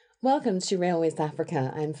Welcome to Railways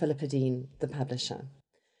Africa. I'm Philippa Dean, the publisher.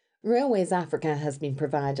 Railways Africa has been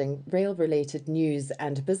providing rail-related news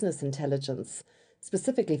and business intelligence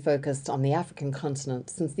specifically focused on the African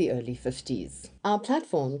continent since the early 50s. Our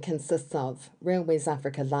platform consists of Railways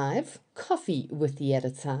Africa Live, Coffee with the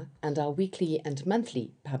Editor, and our weekly and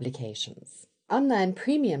monthly publications. Online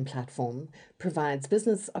Premium platform provides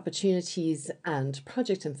business opportunities and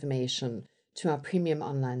project information to our premium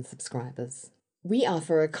online subscribers. We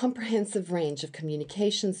offer a comprehensive range of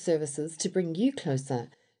communication services to bring you closer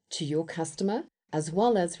to your customer, as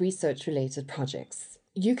well as research-related projects.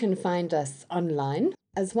 You can find us online,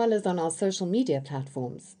 as well as on our social media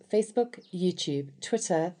platforms, Facebook, YouTube,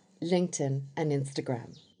 Twitter, LinkedIn, and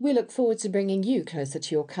Instagram. We look forward to bringing you closer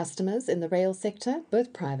to your customers in the rail sector,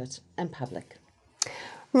 both private and public.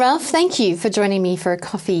 Ralph, thank you for joining me for a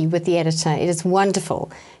coffee with the editor. It is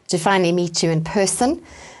wonderful to finally meet you in person.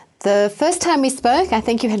 The first time we spoke, I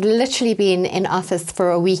think you had literally been in office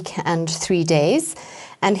for a week and 3 days.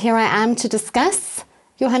 And here I am to discuss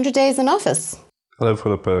your 100 days in office. Hello,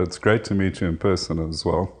 Philippa. It's great to meet you in person as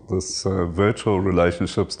well. This virtual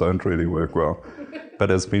relationships don't really work well,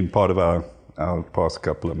 but it's been part of our past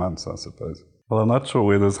couple of months, I suppose. Well, I'm not sure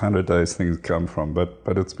where this 100 days thing come from, but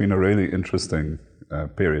it's been a really interesting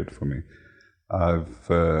period for me. I've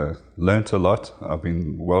learnt a lot. I've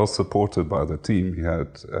been well supported by the team here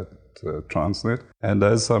at Transnet. And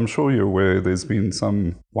as I'm sure you're aware, there's been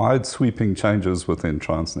some wide sweeping changes within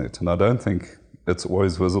Transnet. And I don't think it's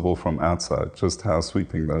always visible from outside just how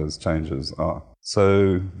sweeping those changes are.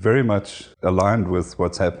 So very much aligned with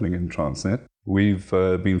what's happening in Transnet. We've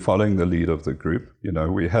been following the lead of the group. You know,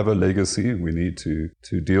 we have a legacy and we need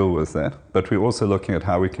to deal with that. But we're also looking at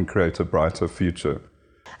how we can create a brighter future.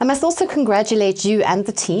 I must also congratulate you and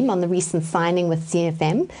the team on the recent signing with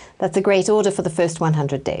CFM. That's a great order for the first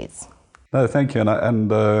 100 days. No, thank you.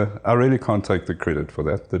 And I really can't take the credit for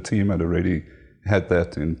that. The team had already had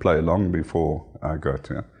that in play long before I got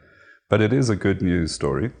here. But it is a good news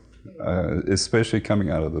story, especially coming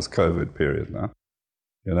out of this COVID period now.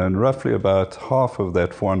 You know, and roughly about half of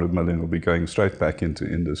that 400 million will be going straight back into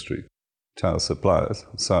industry, to our suppliers.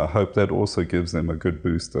 So I hope that also gives them a good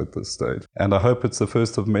boost at this stage. And I hope it's the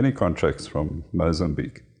first of many contracts from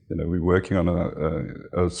Mozambique. You know, we're working on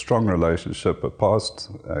a strong relationship, a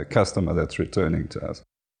past customer that's returning to us.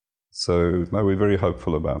 So no, we're very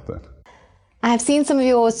hopeful about that. I have seen some of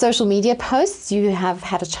your social media posts. You have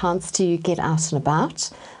had a chance to get out and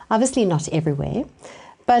about. Obviously not everywhere,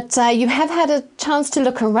 but you have had a chance to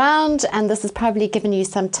look around, and this has probably given you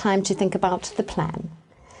some time to think about the plan.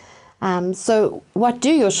 So what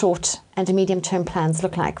do your short and medium-term plans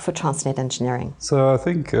look like for Transnet Engineering? So I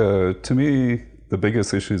think, to me, the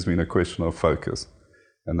biggest issue has been a question of focus,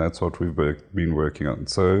 and that's what we've been working on.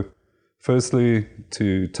 So firstly,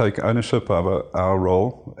 to take ownership of our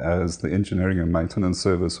role as the engineering and maintenance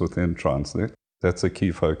service within Transnet. That's a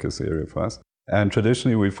key focus area for us. And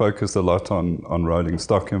traditionally, we focused a lot on rolling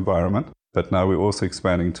stock environment, but now we're also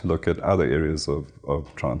expanding to look at other areas of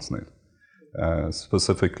Transnet.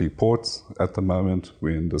 Specifically ports at the moment.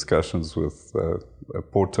 We're in discussions with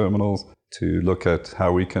port terminals to look at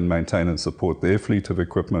how we can maintain and support their fleet of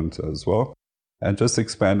equipment as well, and just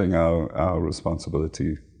expanding our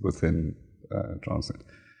responsibility within Transnet.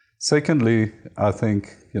 Secondly, I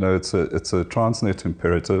think it's a Transnet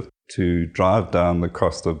imperative to drive down the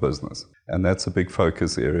cost of business, and that's a big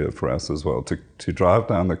focus area for us as well, to drive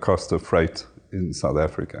down the cost of freight in South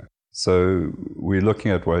Africa. So we're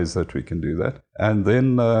looking at ways that we can do that. And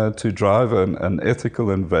then to drive an ethical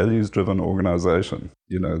and values-driven organization,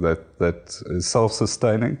 that is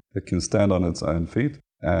self-sustaining, that can stand on its own feet,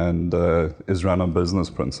 and is run on business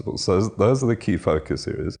principles. So those are the key focus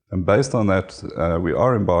areas. And based on that, we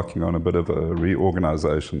are embarking on a bit of a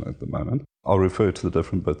reorganization at the moment. I'll refer to the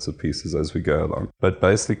different bits and pieces as we go along. But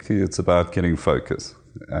basically, it's about getting focus.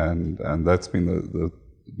 And that's been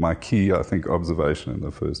my key, I think, observation in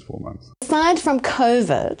the first 4 months. Aside from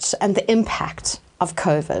COVID and the impact of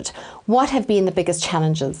COVID, what have been the biggest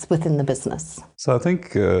challenges within the business? So I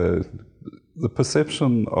think the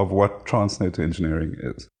perception of what Transnet Engineering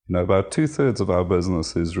is. About 2/3 of our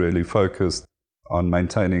business is really focused on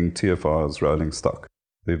maintaining TFR's rolling stock,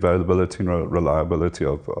 the availability and reliability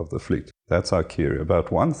of the fleet. That's our key area.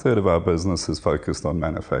 About 1/3 of our business is focused on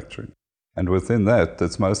manufacturing. And within that,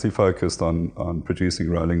 it's mostly focused on producing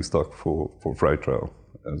rolling stock for freight rail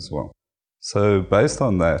as well. So based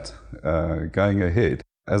on that, going ahead,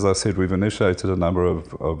 as I said, we've initiated a number of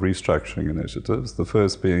restructuring initiatives. The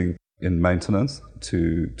first being in maintenance,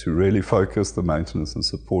 to really focus the maintenance and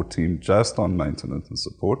support team just on maintenance and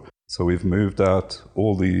support. So we've moved out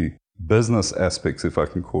all the business aspects, if I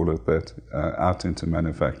can call it that, out into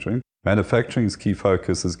manufacturing. Manufacturing's key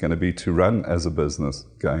focus is going to be to run as a business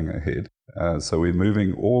going ahead. So we're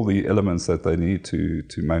moving all the elements that they need to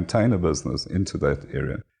maintain a business into that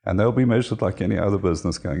area. And they'll be measured like any other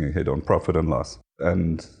business going ahead on profit and loss,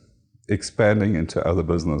 and expanding into other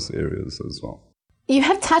business areas as well. You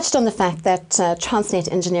have touched on the fact that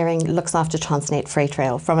Transnet Engineering looks after Transnet Freight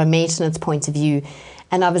Rail from a maintenance point of view,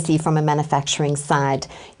 and obviously from a manufacturing side,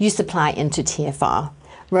 you supply into TFR,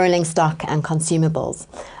 rolling stock and consumables.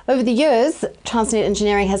 Over the years, Transnet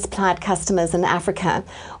Engineering has supplied customers in Africa.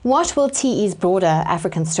 What will TE's broader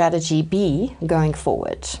African strategy be going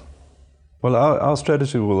forward? Well, our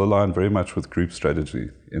strategy will align very much with group strategy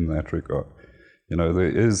in that regard. You know, there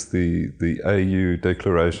is the AU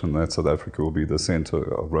declaration that South Africa will be the center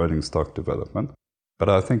of rolling stock development. But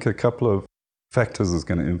I think a couple of factors is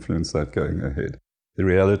going to influence that going ahead. The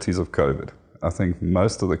realities of COVID. I think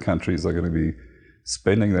most of the countries are going to be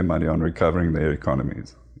spending their money on recovering their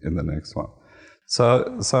economies in the next one.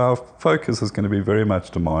 So our focus is going to be very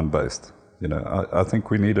much demand-based. You know, I think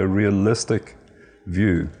we need a realistic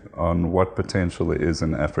view on what potential there is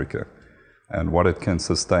in Africa and what it can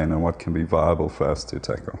sustain and what can be viable for us to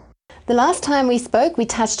tackle. The last time we spoke, we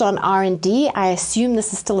touched on R&D. I assume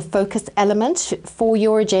this is still a focus element for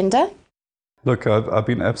your agenda? Look, I've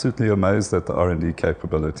been absolutely amazed at the R&D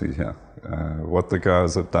capability here. What the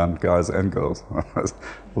guys have done, guys and girls, a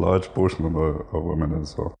large portion of women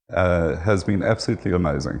as well, has been absolutely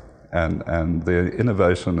amazing. And their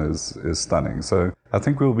innovation is stunning. So I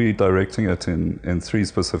think we'll be directing it in three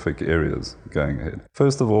specific areas going ahead.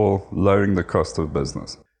 First of all, lowering the cost of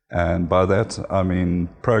business. And by that, I mean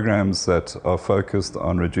programs that are focused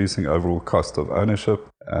on reducing overall cost of ownership.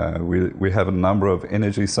 We have a number of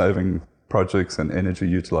energy-saving projects and energy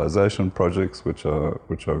utilization projects, which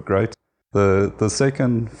are great. The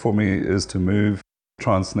second for me is to move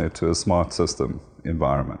Transnet to a smart system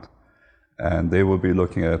environment. And they will be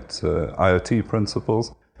looking at IoT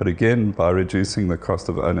principles, but again, by reducing the cost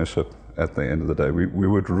of ownership at the end of the day. We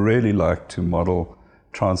would really like to model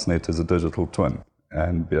Transnet as a digital twin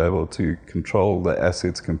and be able to control the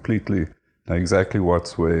assets completely, know exactly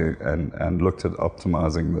what's where, and looked at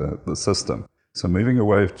optimizing the system. So moving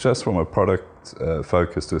away just from a product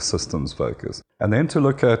focus to a systems focus. And then to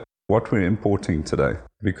look at what we're importing today,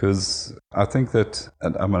 because I think that,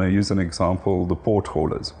 and I'm going to use an example, the port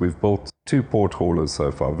haulers. We've built 2 port haulers so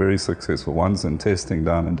far, very successful. One's in testing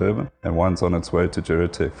down in Durban, and one's on its way to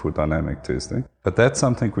Geratech for dynamic testing. But that's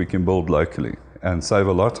something we can build locally and save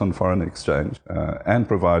a lot on foreign exchange and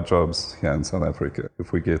provide jobs here in South Africa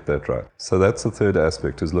if we get that right. So that's the third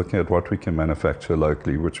aspect, is looking at what we can manufacture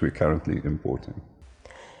locally, which we're currently importing.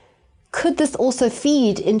 Could this also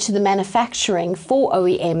feed into the manufacturing for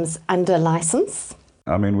OEMs under license?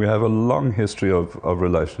 I mean, we have a long history of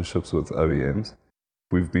relationships with OEMs.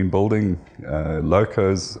 We've been building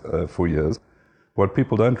locos for years. What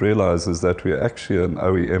people don't realize is that we're actually an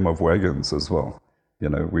OEM of wagons as well. You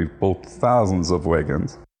know, we've built thousands of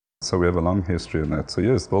wagons, so we have a long history in that. So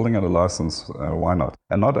yes, building out a license, why not?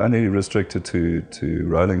 And not only restricted to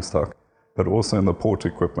rolling stock, but also in the port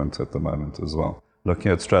equipment at the moment as well.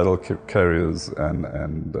 Looking at straddle carriers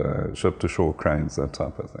and ship-to-shore cranes, that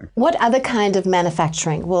type of thing. What other kind of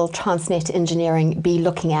manufacturing will Transnet Engineering be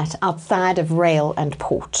looking at outside of rail and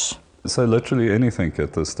port? So literally anything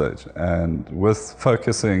at this stage. And with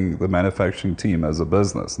focusing the manufacturing team as a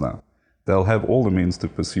business now, they'll have all the means to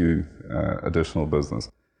pursue additional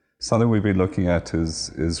business. Something we've been looking at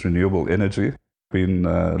is renewable energy. Been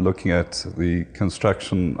looking at the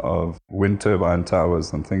construction of wind turbine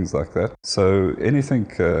towers and things like that. So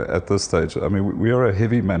anything at this stage, I mean, we are a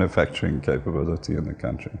heavy manufacturing capability in the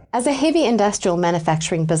country. As a heavy industrial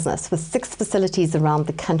manufacturing business with 6 facilities around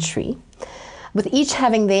the country, with each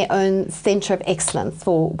having their own centre of excellence,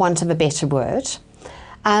 for want of a better word,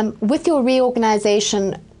 with your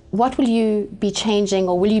reorganisation, what will you be changing,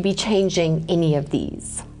 or will you be changing any of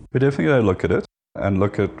these? We definitely look at it and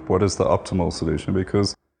look at what is the optimal solution,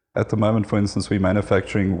 because at the moment, for instance, we're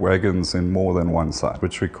manufacturing wagons in more than one site,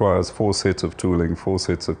 which requires 4 sets of tooling, 4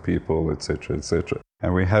 sets of people, etc., etc.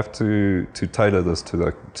 And we have to tailor this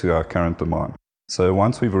to our current demand. So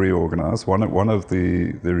once we've reorganized, one of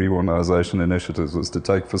the reorganization initiatives was to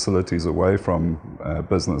take facilities away from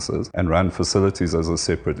businesses and run facilities as a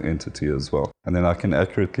separate entity as well. And then I can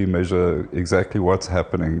accurately measure exactly what's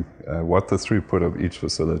happening, what the throughput of each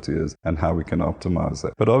facility is, and how we can optimize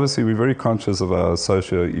that. But obviously, we're very conscious of our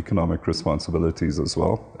socio-economic responsibilities as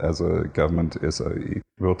well as a government SOE.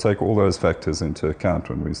 We'll take all those factors into account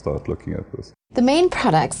when we start looking at this. The main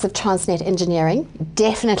products of Transnet Engineering,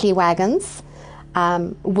 definitely wagons.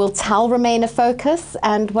 Will TEL remain a focus,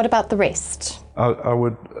 and what about the rest? I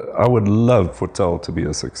would love for TEL to be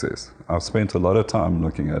a success. I've spent a lot of time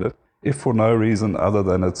looking at it, if for no reason other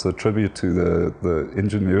than it's a tribute to the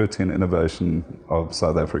ingenuity and innovation of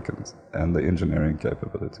South Africans and the engineering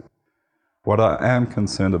capability. What I am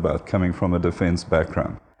concerned about, coming from a defense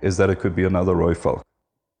background, is that it could be another Rooivalk.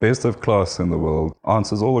 Best of class in the world,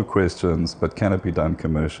 answers all the questions, but can it be done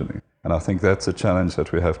commercially? And I think that's a challenge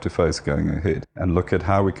that we have to face going ahead, and look at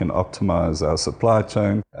how we can optimize our supply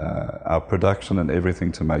chain, our production and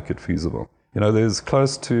everything to make it feasible. You know, there's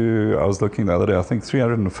close to, I was looking the other day, I think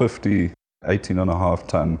 350 18.5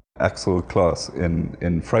 ton axle class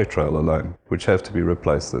in freight rail alone, which have to be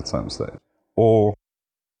replaced at some stage. Or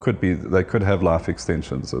they could have life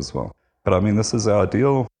extensions as well. But I mean, this is our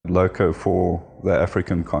ideal loco for the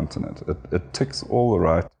African continent. It ticks all the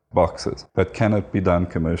right boxes, but can it be done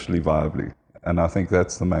commercially viably? And I think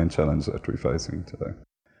that's the main challenge that we're facing today.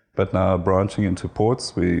 But now branching into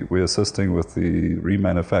ports, we're assisting with the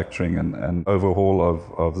remanufacturing and overhaul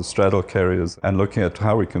of the straddle carriers and looking at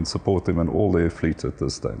how we can support them in all their fleet at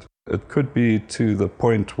this stage. It could be to the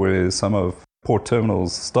point where some of Port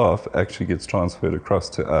Terminal's staff actually gets transferred across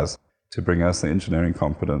to us to bring us the engineering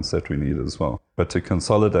competence that we need as well, but to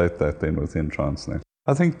consolidate that then within Transnet.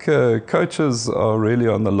 I think coaches are really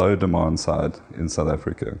on the low demand side in South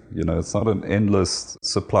Africa. You know, it's not an endless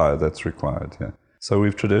supply that's required here. So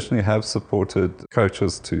we've traditionally have supported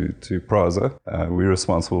coaches to PRASA. We're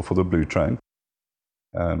responsible for the Blue Train,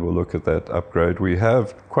 and we'll look at that upgrade. We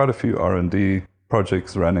have quite a few R&D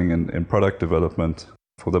projects running in product development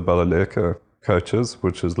for the Baluleka coaches,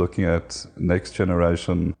 which is looking at next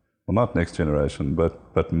generation, well, not next generation,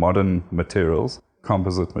 but modern materials,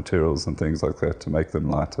 composite materials and things like that to make them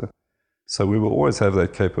lighter. So we will always have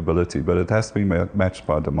that capability, but it has to be matched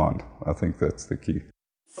by demand. I think that's the key.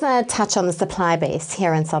 Let's touch on the supply base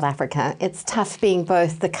here in South Africa. It's tough being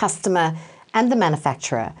both the customer and the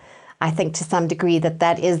manufacturer. I think to some degree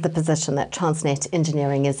that is the position that Transnet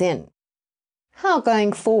Engineering is in. How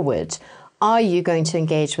going forward are you going to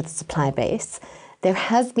engage with the supply base? There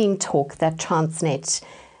has been talk that Transnet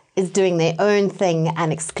is doing their own thing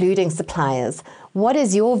and excluding suppliers. What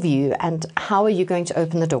is your view, and how are you going to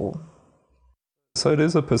open the door? So it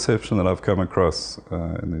is a perception that I've come across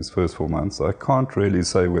in these first 4 months. I can't really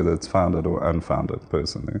say whether it's founded or unfounded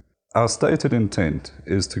personally. Our stated intent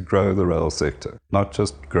is to grow the rail sector, not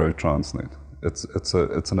just grow Transnet.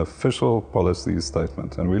 It's an official policy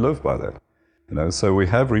statement, and we live by that. You know, so we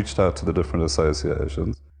have reached out to the different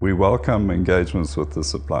associations. We welcome engagements with the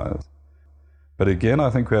suppliers. But again, I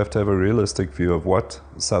think we have to have a realistic view of what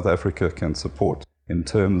South Africa can support in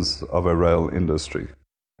terms of a rail industry.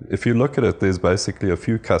 If you look at it, there's basically a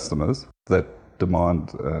few customers that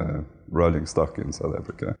demand rolling stock in South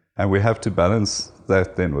Africa. And we have to balance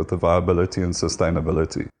that then with the viability and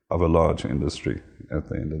sustainability of a large industry at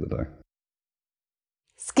the end of the day.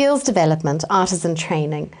 Skills development, artisan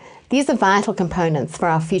training, these are vital components for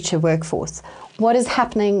our future workforce. What is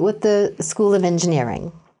happening with the School of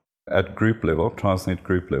Engineering? At group level, Transnet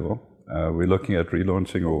group level, we're looking at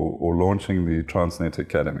relaunching or launching the Transnet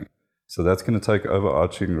Academy. So that's going to take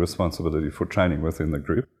overarching responsibility for training within the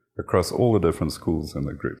group across all the different schools in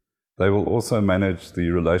the group. They will also manage the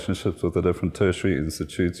relationships with the different tertiary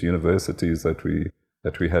institutes, universities that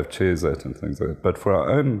we have chairs at and things like that. But for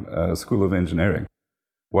our own School of Engineering,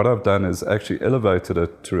 what I've done is actually elevated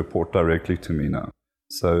it to report directly to me now.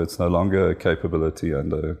 So it's no longer a capability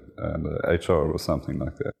under HR or something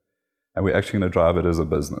like that. And we're actually going to drive it as a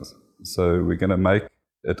business. So we're going to make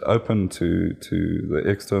it open to the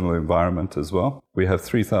external environment as well. We have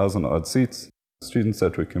 3,000 odd seats, students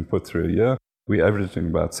that we can put through a year. We're averaging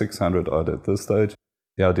about 600 odd at this stage.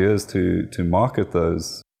 The idea is to market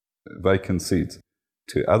those vacant seats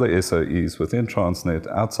to other SOEs within Transnet,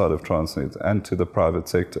 outside of Transnet, and to the private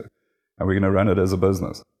sector. And we're going to run it as a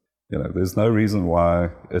business. You know, there's no reason why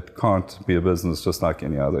it can't be a business just like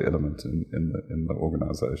any other element in the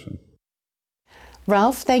organization.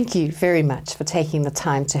 Ralph, thank you very much for taking the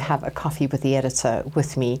time to have a coffee with the editor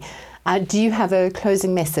with me. Do you have a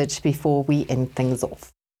closing message before we end things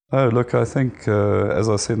off? Oh, look, I think, as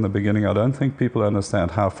I said in the beginning, I don't think people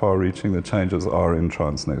understand how far-reaching the changes are in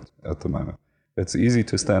Transnet at the moment. It's easy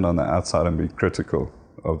to stand on the outside and be critical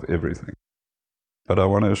of everything. But I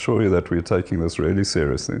want to assure you that we're taking this really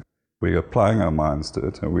seriously. We're applying our minds to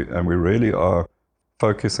it, and we really are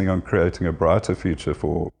focusing on creating a brighter future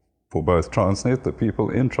for both Transnet, the people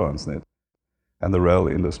in Transnet, and the rail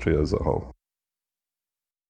industry as a whole.